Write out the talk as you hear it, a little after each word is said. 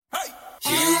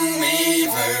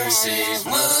versus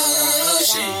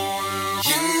machine.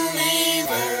 You, me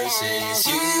versus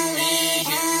you, me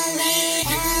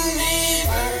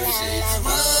versus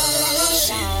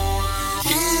machine.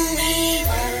 You, me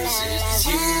versus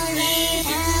you, me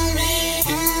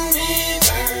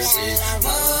versus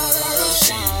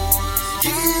machine.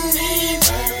 You, me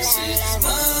versus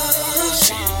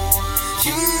machine.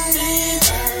 You, me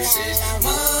versus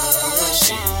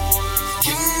machine.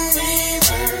 You, me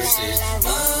versus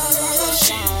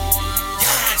machine.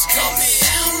 God's coming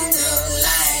down the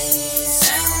line,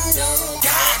 sound of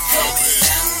God coming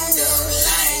down the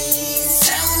line,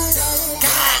 sound of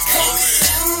God coming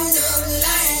down the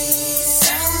line,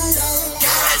 sound of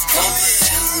God's coming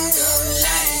down the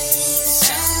line,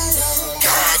 sound of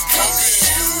God's coming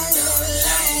down the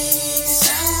line,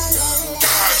 sound of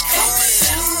God's coming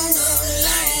down the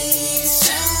line,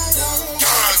 sound of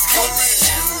God's coming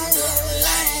down the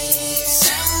line,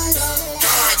 sound of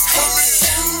God's coming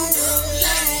down the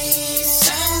line,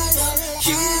 sound of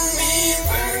you, me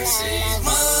versus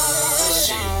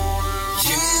machine.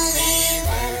 You, me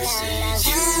versus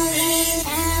you,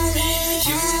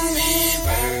 me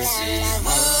versus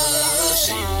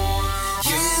machine.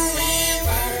 You, me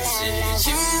versus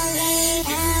you, me.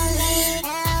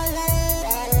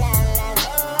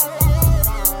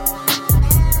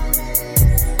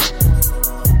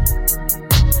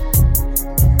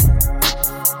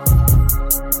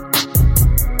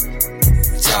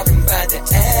 Talking about the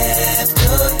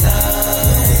afterlife.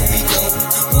 We go,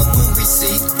 what will we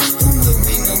see? Who will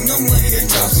we know? No one here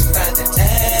talking about the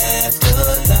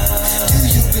afterlife. Do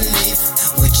you believe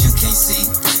what you can't see?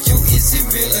 Yo, is it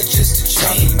real or just a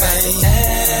dream? By the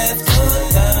afterlife.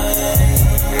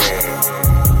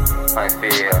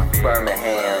 Huntsville,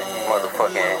 Birmingham,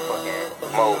 motherfucking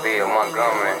Mobile,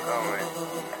 Montgomery,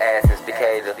 Athens,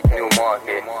 Decatur, New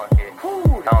Market.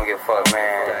 I don't give a fuck,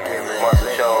 man. Muscle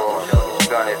Shoals,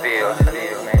 Gunnersville,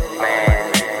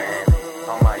 man.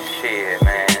 Oh my shit,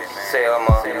 man.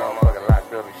 Selma, man, I'm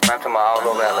talking about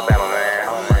all over Alabama, man.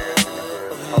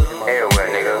 Everywhere,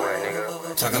 nigga.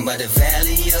 Talking about the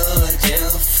valley of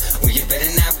death, well, you better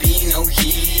not be no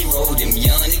hero. Them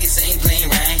young niggas ain't playing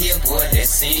right here, boy. They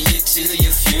send you to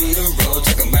your funeral.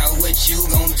 Talking about what you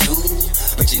gon' do,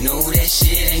 but you know that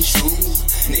shit ain't true.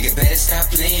 Nigga better stop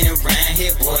playing around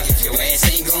here, boy. If your ass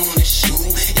ain't gonna shoot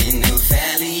in the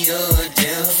valley of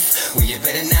death, well, you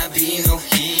better not be no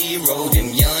hero.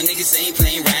 Them young niggas ain't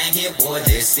playing right here, boy.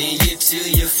 They send you to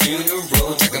your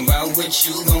funeral. Talking about what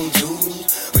you gon' do,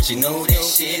 but you know that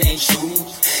shit ain't true.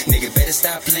 Nigga better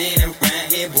stop playing around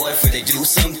here, boy, for they do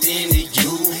something to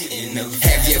you.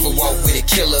 Have you ever walked with a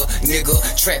killer, nigga?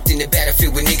 Trapped in the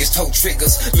battlefield with niggas told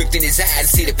triggers. Looked in his eyes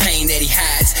to see the pain that he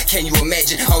hides. Can you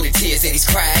imagine all the tears that he's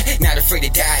cried? Not afraid to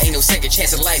die, ain't no second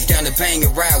chance of life. Down the bang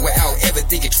and ride without ever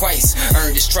thinking twice.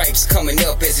 Earned his stripes, coming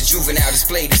up as a juvenile,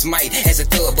 displayed his might. As a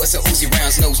thug, bustin' Uzi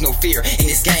rounds, knows no fear in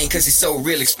this game, cause he's so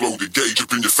real. Explode the gauge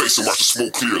up in your face and watch the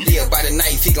smoke clearly. Live by the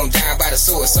knife, he gon' die by the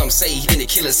sword. Some say he been a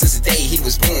killer since the day he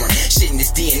was born. Shit in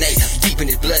his DNA, deep in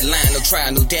his bloodline. No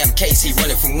trial, no damn case, he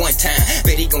running from one time.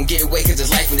 Bet he gon' get away cause his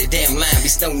life on the damn line. Be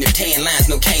snowing them tan lines,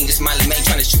 no cane, just Molly Main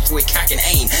trying to shoot for a cock and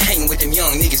aim. Hanging with them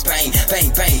young niggas, bang, bang,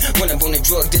 bang. Run up on the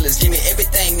drug dealers, give me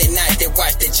everything that night. That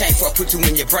watch, that chain, before I put you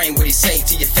in your brain. What he say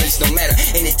to your face, no matter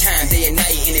any time, day and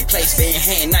night, any place, bare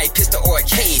hand, knife, pistol, or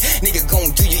arcade. Nigga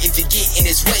gon' do you if you get in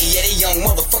his way. Yeah, that young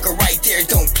motherfucker right there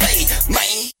don't play,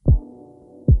 man.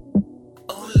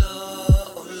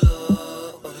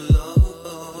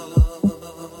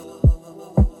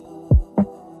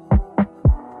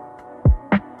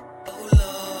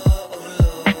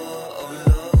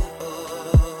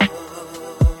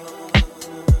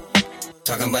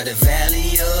 Talking about the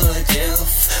valley of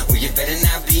death, well, you better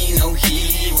not be no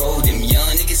hero. Them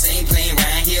young niggas ain't playing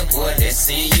right here, boy. They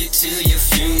send you to your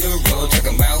funeral.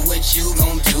 Talking about what you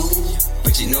gon' do,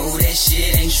 but you know that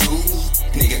shit ain't true.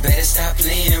 Nigga better stop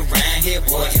playing around here,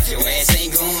 boy. If your ass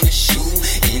ain't gonna shoot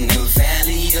in the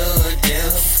valley of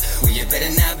death, well, you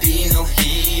better not be no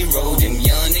hero. Them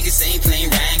young niggas ain't playing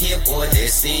right here, boy. They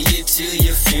send you to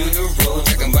your funeral.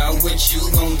 Talking about what you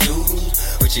gon' do,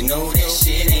 but you know that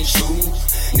shit ain't true.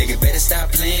 Nigga better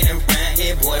stop playing around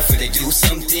here, boy, for they do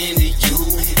something to you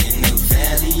in the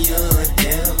valley of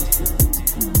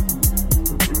death.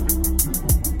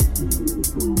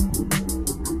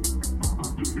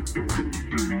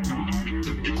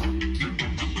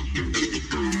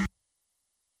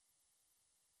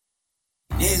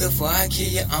 Nigga, before I kill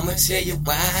you, I'ma tell you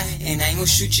why. And I ain't gon'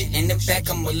 shoot you in the back,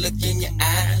 I'ma look in your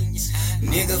eyes.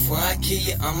 Nigga, before I kill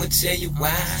you, I'ma tell you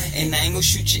why. And I ain't gon'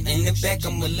 shoot you in the back,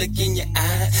 I'ma look in your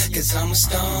eye. Cause I'm a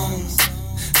stone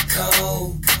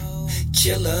cold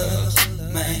killer.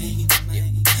 man.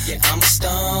 Yeah, I'm a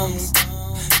stone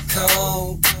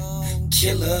cold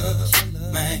killer,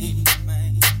 man.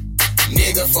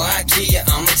 Nigga, before I kill you,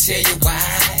 I'ma tell you why.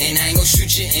 And I ain't gon'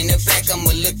 shoot you in the back,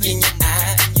 I'ma look in your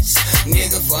eyes.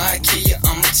 Nigga, before I kill you,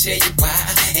 I'ma tell you why.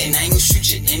 And I ain't gon'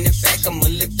 shoot you in the back, I'ma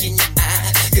look in your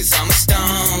eyes. Cause I'm a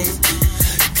stone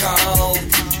cold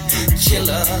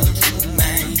killer,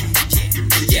 man.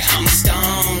 Yeah, I'm a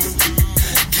stone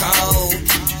cold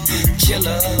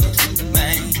killer,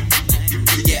 man.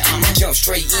 Yeah, I'ma jump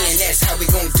straight in, that's how we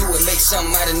gon' do it. Make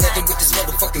something out of nothing with this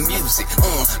motherfucking music.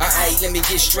 Alright, let me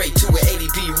get straight to it.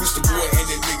 A.D.B, Rooster Boy, and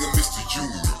that nigga Mr.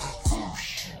 Junior.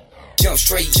 Jump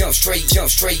straight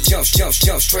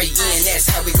in, that's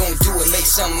how we gon' do it. Make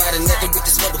something out of nothing with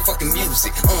this motherfucking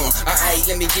music. Alright,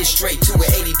 let me get straight to it.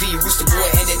 A.D.B, Rooster Boy,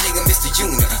 and that nigga Mr.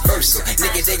 Junior. Versa,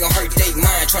 nigga, they gon' hurt they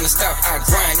mind. Tryna stop our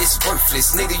grind, it's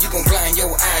worthless. Nigga, you gon' blind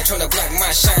your eye, tryna block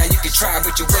my shine. You can try,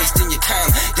 but you're wasting your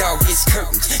time. Dog, it's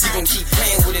curtains. You gon' keep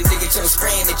playing with a nigga till I'm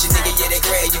spraying at you, nigga. Yeah, that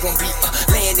grad, you gon' be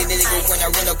laying in the nigga when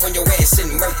I run up on your ass and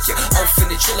murk you. Off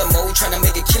in the triller mode, tryna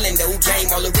make a killing though.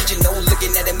 Game all original, looking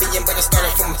at a million, but I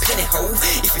started from a penny hole.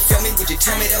 If you feel me, would you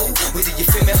tell me though? Would you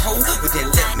feel me, ho? Well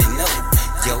then let me know.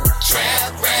 Yo,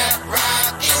 trap, rap,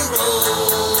 rock and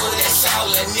roll, that's all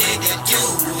a nigga do.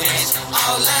 That's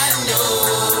all I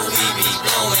know. We be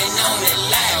blowing on it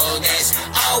loud. That's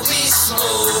all we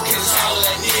smoke. Cause all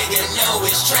a nigga know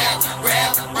is trap,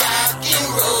 rap, rock and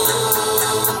roll.